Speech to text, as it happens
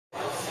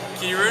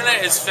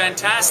Kiruna is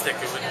fantastic.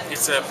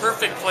 It's a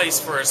perfect place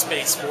for a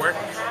spaceport.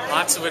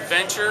 Lots of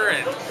adventure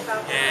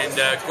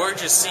and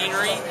gorgeous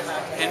scenery,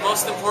 and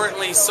most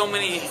importantly, so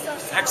many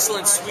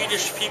excellent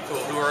Swedish people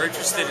who are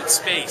interested in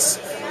space,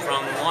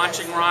 from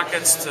launching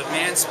rockets to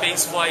manned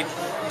spaceflight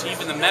to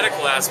even the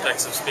medical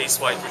aspects of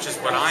spaceflight, which is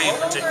what I am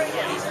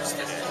particularly interested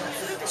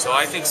in. So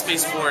I think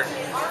Spaceport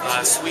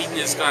Sweden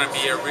is going to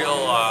be a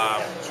real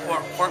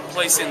important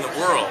place in the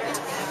world.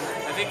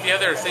 I think the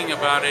other thing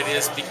about it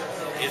is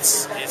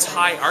its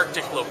high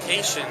Arctic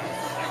location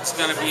is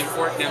going to be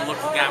important in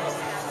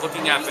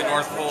looking at the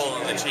North Pole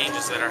and the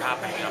changes that are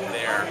happening up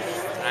there.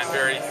 And I'm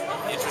very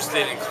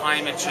interested in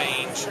climate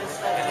change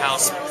and how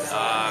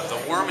the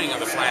warming of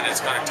the planet is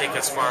going to take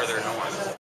us farther north.